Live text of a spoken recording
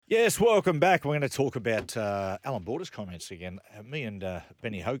Yes, welcome back. We're going to talk about Alan Border's comments again. Me and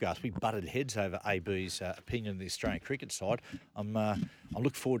Benny Hogarth, we butted heads over AB's opinion of the Australian cricket side. I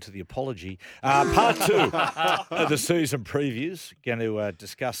look forward to the apology. Part two of the season previews. Going to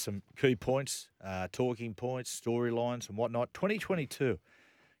discuss some key points, talking points, storylines and whatnot. 2022.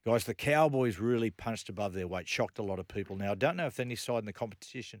 Guys, the Cowboys really punched above their weight, shocked a lot of people. Now, I don't know if any side in the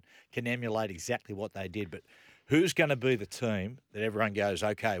competition can emulate exactly what they did, but who's going to be the team that everyone goes,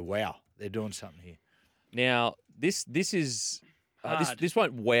 okay, wow, they're doing something here? Now, this is this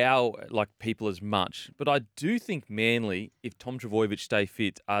won't wow like people as much, but I do think Manly, if Tom Trbojevic stay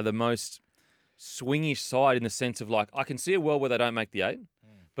fit, are the most swingish side in the sense of like I can see a world where they don't make the 8,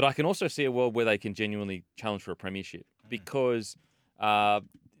 but I can also see a world where they can genuinely challenge for a premiership because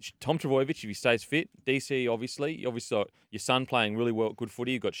Tom Trbojevic, if he stays fit, DC obviously, you obviously got your son playing really well, good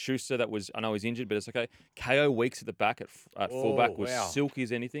footy. You've got Schuster I know he's injured, but it's okay. KO Weeks at the back at fullback was silky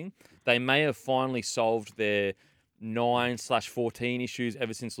as anything. They may have finally solved their 9/14 issues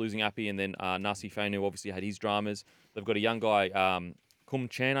ever since losing Appy and then Nasi Fainu obviously had his dramas. They've got a young guy, Kum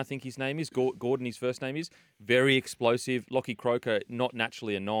Chan, I think his name is, Gordon his first name is, very explosive. Lockie Croker, not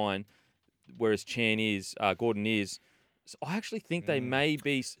naturally a 9, whereas Gordon is. So I actually think they may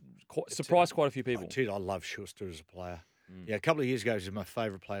be surprise quite a few people. Dude, I love Schuster as a player. Yeah, a couple of years ago, he was my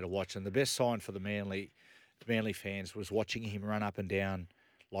favourite player to watch, and the best sign for the Manly fans was watching him run up and down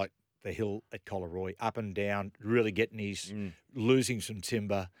like the hill at Collaroy, up and down, really getting his losing some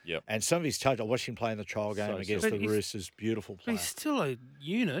timber. Yep. And some of his touch, I watched him play in the trial game against the Roosters. Beautiful player. He's still a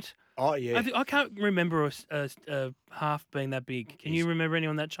unit. Oh yeah, I can't remember a half being that big. Can you remember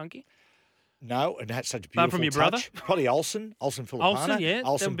anyone that chunky? No, and that's such a beautiful Apart from your brother? touch. Probably Olsen Filipana. Olsen, yeah, that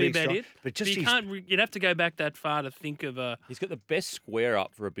would be big about strong. it. But just you can't. You'd have to go back that far to think of a. He's got the best square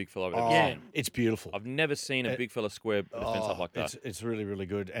up for a big fella I've ever Yeah. seen. It's beautiful. I've never seen a big fella square defence up like that. It's really, really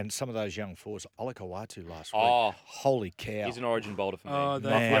good. And some of those young forwards, Olakawatu last week. Oh, holy cow! he's an origin bowler for me. Oh,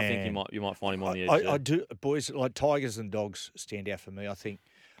 I think you might find him on the edge. I do, boys. Like Tigers and Dogs stand out for me. I think.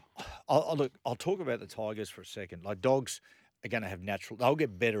 I'll talk about the Tigers for a second. Like Dogs are going to have they'll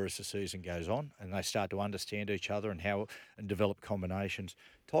get better as the season goes on and they start to understand each other and develop combinations.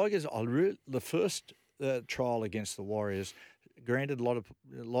 Tigers, the first trial against the Warriors, granted a lot of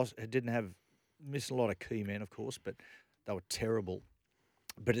missed a lot of key men, of course, but they were terrible.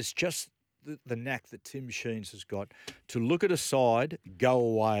 But it's just the knack that Tim Sheens has got to look at a side, go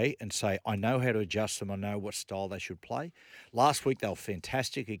away and say, I know how to adjust them. I know what style they should play. Last week, they were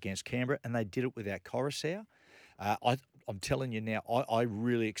fantastic against Canberra and they did it without Coruscant. I'm telling you now, I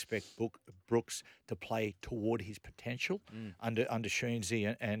really expect Brooks to play toward his potential under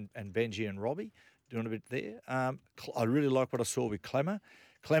Sheensy and Benji and Robbie doing a bit there. I really like what I saw with Clemmer.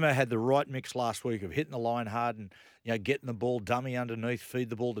 Clemmer had the right mix last week of hitting the line hard and getting the ball dummy underneath, feed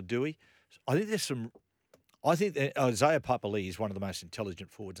the ball to Dewey. I think that Isaiah Papali'i is one of the most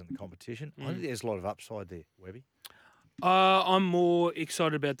intelligent forwards in the competition. I think there's a lot of upside there, Webby. I'm more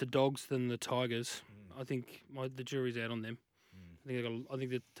excited about the Dogs than the Tigers. I think the jury's out on them. I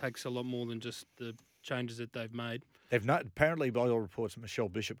think it takes a lot more than just the changes that they've made. Apparently, by all reports, Michelle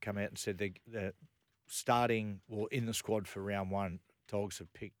Bishop come out and said they're starting in the squad for round one. Dogs are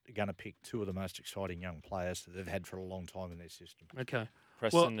going to pick two of the most exciting young players that they've had for a long time in their system. Okay.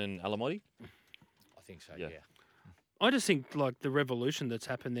 Preston and Alamotti? I think so, yeah. I just think like the revolution that's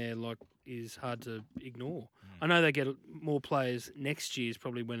happened there is hard to ignore. I know they get more players next year is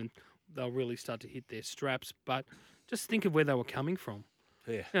probably when they'll really start to hit their straps, but just think of where they were coming from.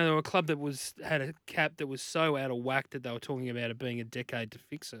 Yeah. They were a club that had a cap that was so out of whack that they were talking about it being a decade to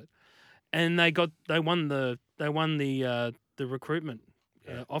fix it. And they won the recruitment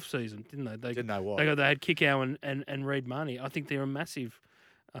off season, didn't they? Didn't know what. They had Kickow and Reid Marnie. I think they're a massive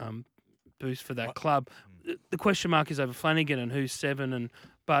boost for that club. The question mark is over Flanagan and who's 7,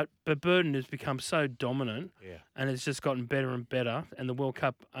 but Burton has become so dominant, and it's just gotten better and better. And the World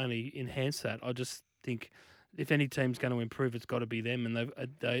Cup only enhanced that. I just think if any team's going to improve, it's got to be them,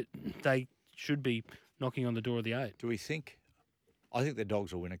 and they should be knocking on the door of the 8. Do we think? I think the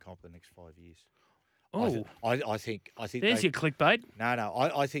Dogs will win a comp the next 5 years. Oh, I think. There's your clickbait.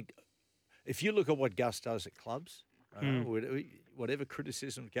 No. I think if you look at what Gus does at clubs, whatever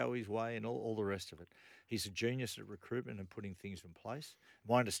criticism go his way and all the rest of it, he's a genius at recruitment and putting things in place.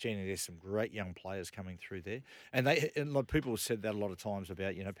 My understanding, there's some great young players coming through there, and like people have said that a lot of times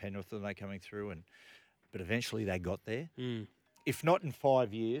about Penrith and they coming through, but eventually they got there. If not in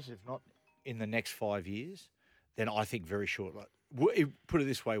 5 years, if not in the next 5 years, then I think very short. Put it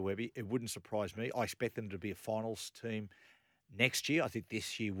this way, Webby, it wouldn't surprise me. I expect them to be a finals team next year. I think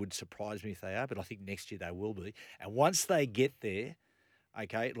this year would surprise me if they are, but I think next year they will be. And once they get there,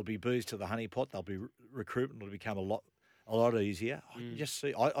 Okay, it'll be bees to the honey pot. They'll be recruitment will become a lot easier.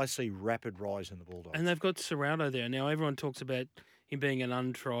 I see rapid rise in the Bulldogs. And they've got Serrano there. Now, everyone talks about him being an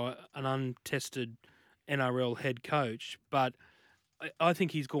untested NRL head coach, but I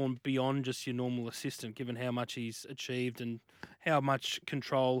think he's gone beyond just your normal assistant, given how much he's achieved and how much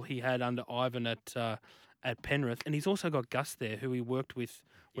control he had under Ivan at Penrith. And he's also got Gus there, who he worked with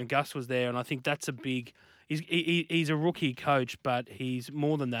when Gus was there. And I think that's a big... He's a rookie coach, but he's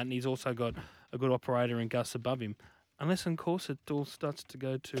more than that, and he's also got a good operator in Gus above him. Unless, of course, it all starts to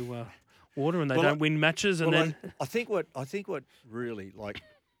go to water and they don't win matches, and then I think what really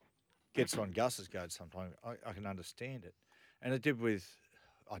gets on Gus's goat sometimes. I can understand it, and it did with.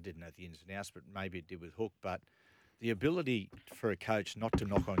 I didn't know the ins and outs, but maybe it did with Hook. But the ability for a coach not to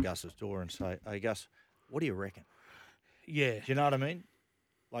knock on Gus's door and say, "Hey, Gus, what do you reckon?" Yeah, Do you know what I mean?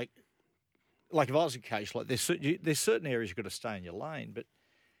 Like if I was a coach, there's certain areas you've got to stay in your lane, but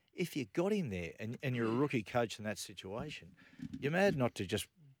if you got him there and you're a rookie coach in that situation, you're mad not to just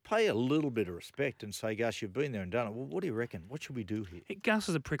pay a little bit of respect and say, Gus, you've been there and done it. Well, what do you reckon? What should we do here? Gus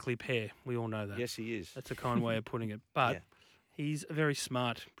is a prickly pear. We all know that. Yes, he is. That's a kind way of putting it. But he's a very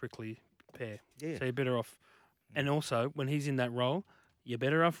smart prickly pear. Yeah. So you're better off. And also, when he's in that role, you're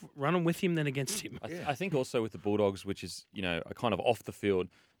better off running with him than against him. I think also with the Bulldogs, which is, a kind of off the field,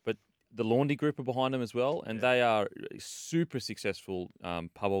 but the Laundry Group are behind them as well, and they are a super successful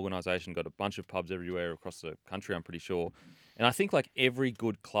pub organisation, got a bunch of pubs everywhere across the country, I'm pretty sure. And I think every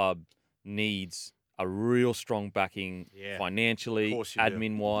good club needs a real strong backing financially,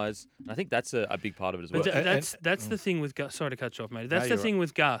 admin-wise. And I think that's a big part of it as well. But that's the thing with Gus. Sorry to cut you off, mate. That's the thing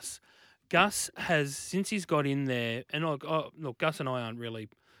with Gus. Gus has, since he's got in there, and look, Gus and I aren't really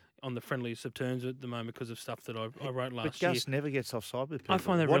on the friendliest of terms at the moment because of stuff that I wrote last year. But Gus never gets offside with people. I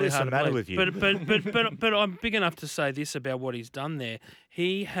find that what really is hard the to matter believe. with you? But I'm big enough to say this about what he's done there.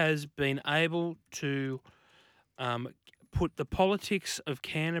 He has been able to put the politics of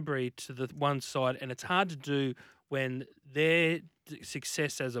Canterbury to the one side, and it's hard to do when their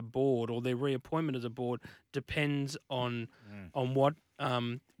success as a board or their reappointment as a board depends on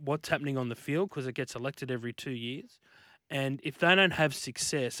what's happening on the field, because it gets elected every 2 years. And if they don't have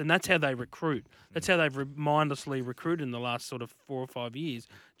success, and that's how they recruit, that's how they've mindlessly recruited in the last sort of 4 or 5 years,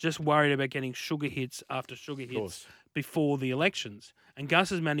 just worried about getting sugar hits after sugar hits before the elections. And Gus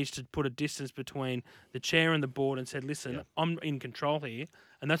has managed to put a distance between the chair and the board and said, listen, I'm in control here.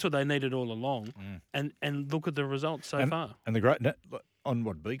 And that's what they needed all along. And look at the results so far. And on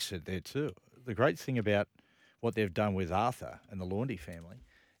what Beak said there too, the great thing about what they've done with Arthur and the Laundry family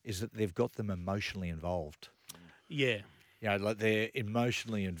is that they've got them emotionally involved. Yeah. They're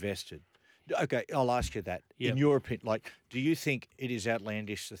emotionally invested. Okay, I'll ask you that. Yep. In your opinion, do you think it is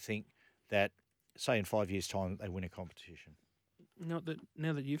outlandish to think that, say, in 5 years' time, they win a competition? Not that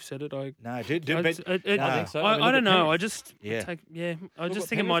now that you've said it, I No, I think so. I mean, I don't know. Penrith. I just I just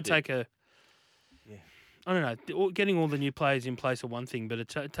think it might take a. Yeah. I don't know. Getting all the new players in place are one thing, but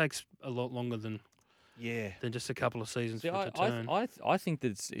it takes a lot longer than just a couple of seasons for it to turn. I think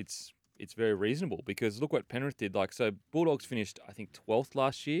that it's very reasonable, because look what Penrith did. So Bulldogs finished, I think, 12th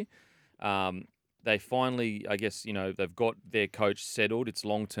last year. They finally, I guess, they've got their coach settled. It's a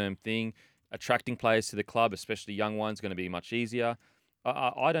long-term thing. Attracting players to the club, especially young ones, going to be much easier.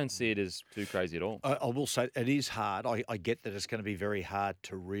 I don't see it as too crazy at all. I will say it is hard. I get that it's going to be very hard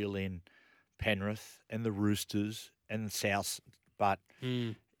to reel in Penrith and the Roosters and the Souths, but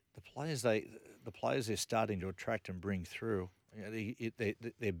the players they're starting to attract and bring through,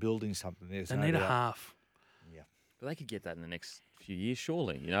 they're building something. They need a half. Yeah, but they could get that in the next few years,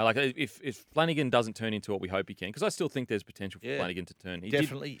 surely. If Flanagan doesn't turn into what we hope he can, because I still think there's potential for Flanagan to turn. He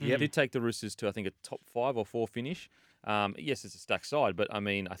did take the Roosters to, I think, a top 5 or 4 finish. Yes, it's a stacked side, but I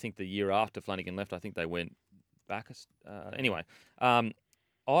mean, I think the year after Flanagan left, I think they went back. Anyway,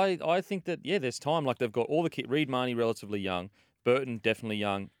 I think that there's time. They've got all the kit. Reid Marnie relatively young, Burton definitely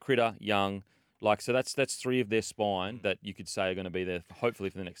young, Critter young. So that's 3 of their spine that you could say are going to be there hopefully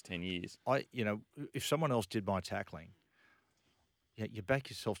for the next 10 years. If someone else did my tackling, you back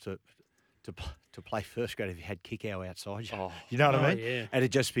yourself to play first grade if you had Kickow outside you. Oh. You know what I mean? Yeah. And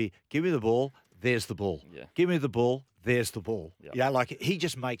it'd just be, give me the ball, there's the ball. Yeah. Give me the ball, there's the ball. Yep. He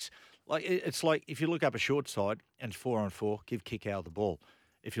just makes, it's like if you look up a short side and it's 4-on-4, give Kickow the ball.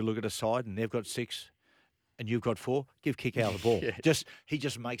 If you look at a side and they've got 6 and you've got 4, give Kickow the ball. He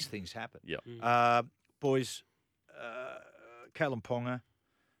just makes things happen. Yep. Boys, Callum Ponga,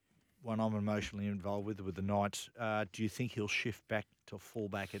 one I'm emotionally involved with the Knights. Do you think he'll shift back to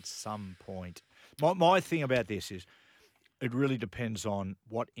fullback at some point? My thing about this is it really depends on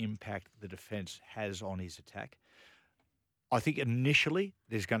what impact the defence has on his attack. I think initially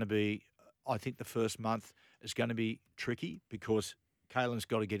there's going to be, I think the first month is going to be tricky because Caelan's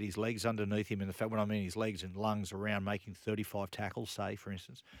got to get his legs underneath him. And the fact, when I mean his legs and lungs around making 35 tackles, say, for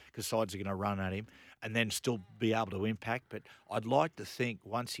instance, because sides are going to run at him and then still be able to impact. But I'd like to think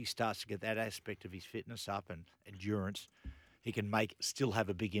once he starts to get that aspect of his fitness up and endurance, he can still have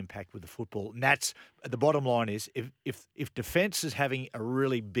a big impact with the football. And that's the bottom line is if defence is having a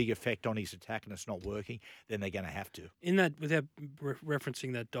really big effect on his attack and it's not working, then they're going to have to. In that, without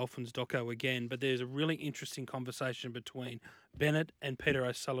referencing that Dolphins doco again, but there's a really interesting conversation between Bennett and Peter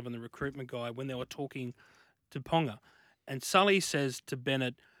O'Sullivan, the recruitment guy, when they were talking to Ponga. And Sully says to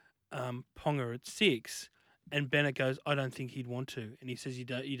Bennett, Ponga at 6. And Bennett goes, I don't think he'd want to. And he says he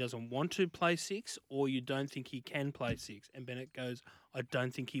doesn't want to play 6, or you don't think he can play 6. And Bennett goes, I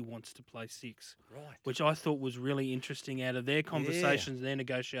don't think he wants to play 6. Right. Which I thought was really interesting out of their conversations, their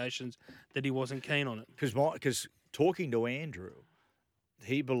negotiations, that he wasn't keen on it. Because talking to Andrew,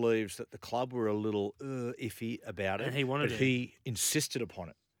 he believes that the club were a little iffy about it. And he wanted but it. he insisted upon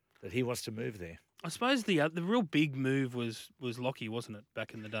it, that he wants to move there. I suppose the real big move was Lockie, wasn't it,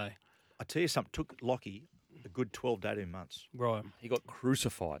 back in the day? I tell you something, took Lockie a good 12 to 18 months. Right. He got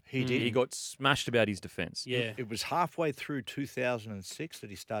crucified. He did. He got smashed about his defence. Yeah. It was halfway through 2006 that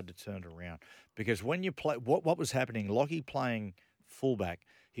he started to turn it around. Because when you play, what was happening, Lockie playing fullback,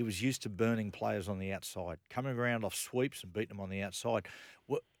 he was used to burning players on the outside, coming around off sweeps and beating them on the outside.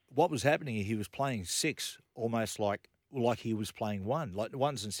 What was happening, he was playing 6 almost like he was playing 1. Like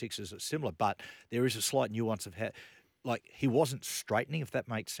 1s and 6s are similar, but there is a slight nuance of how... Like, he wasn't straightening, if that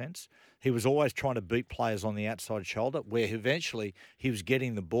makes sense. He was always trying to beat players on the outside shoulder, where eventually he was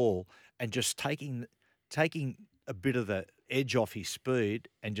getting the ball and just taking a bit of the edge off his speed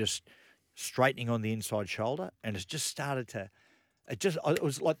and just straightening on the inside shoulder. And it just started to... It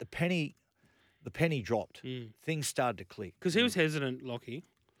was like the penny dropped. Things started to click. Because he was hesitant, Lockie.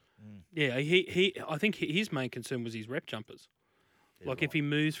 Yeah, I think his main concern was his rep jumpers. Like, if he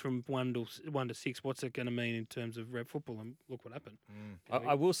moves from 1 to 6, what's it going to mean in terms of rep football? And look what happened.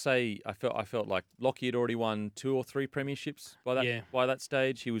 I will say I felt like Lockie had already won 2 or 3 premierships by that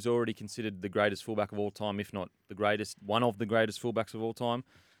stage. He was already considered the greatest fullback of all time, if not the greatest, one of the greatest fullbacks of all time.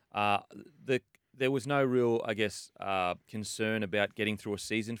 There was no real, I guess, concern about getting through a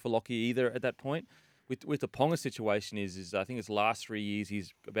season for Lockie either at that point. With the Ponga situation is I think his last 3 years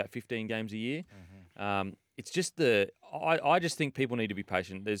he's about 15 games a year. It's just I just think people need to be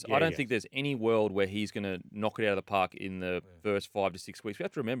patient. I don't think there's any world where he's going to knock it out of the park in the first 5 to 6 weeks. We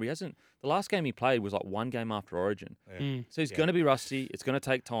have to remember the last game he played was like 1 game after Origin. So he's going to be rusty. It's going to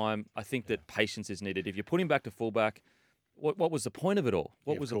take time. I think that patience is needed. If you put him back to fullback, what was the point of it all?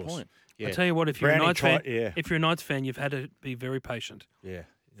 What was the point? I tell you what, if you're a Knights fan, you've had to be very patient. Yeah,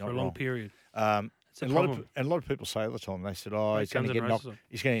 for a long period. And a lot of people say all the time, they said, he's going to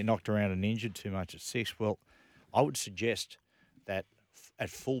get knocked around and injured too much at 6. Well, I would suggest that at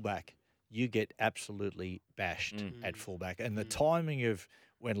fullback, you get absolutely bashed at fullback. And the timing of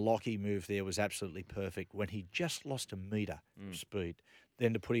when Lockie moved there was absolutely perfect, when he just lost a metre of speed,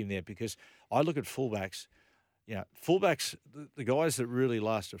 then to put him there. Because I look at fullbacks, fullbacks, the guys that really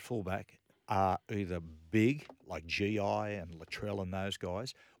last at fullback are either big, like GI and Latrell and those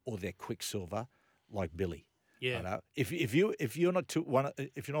guys, or they're Quicksilver, like Billy. Yeah. If you're not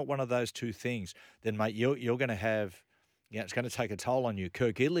one of those two things, then mate, you're going to have, it's going to take a toll on you.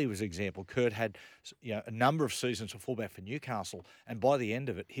 Kirk Italy was an example. Kurt had, a number of seasons of fullback for Newcastle, and by the end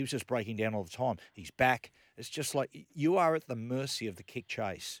of it, he was just breaking down all the time. He's back. It's just like you are at the mercy of the kick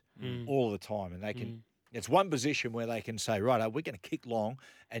chase all the time, and they can. It's one position where they can say, right, we're going to kick long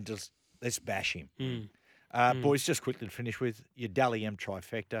and just let's bash him. Boys, just quickly to finish with your Dally M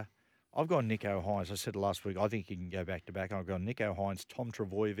trifecta. I've gone Nico Hines. I said last week, I think he can go back to back. I've gone Nico Hines, Tom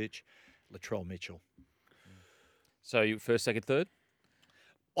Trbojevic, Latrell Mitchell. So you first, second, third?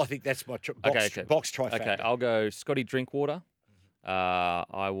 I think that's my box trifecta. Okay, I'll go Scotty Drinkwater.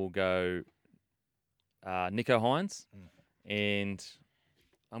 I will go Nico Hines. And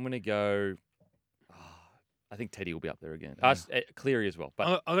I'm going to go... I think Teddy will be up there again. Cleary as well.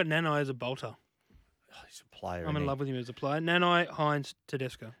 But I got Nanai as a bolter. He's a player. I'm in love with him as a player. Nanai, Hines,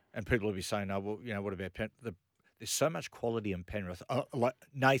 Tedesco. And people will be saying, what about Penrith? There's so much quality in Penrith. Like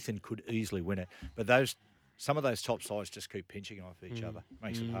Nathan could easily win it, but some of those top sides just keep pinching off each other.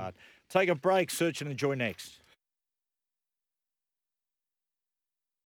 Makes it hard. Take a break. Search and enjoy next.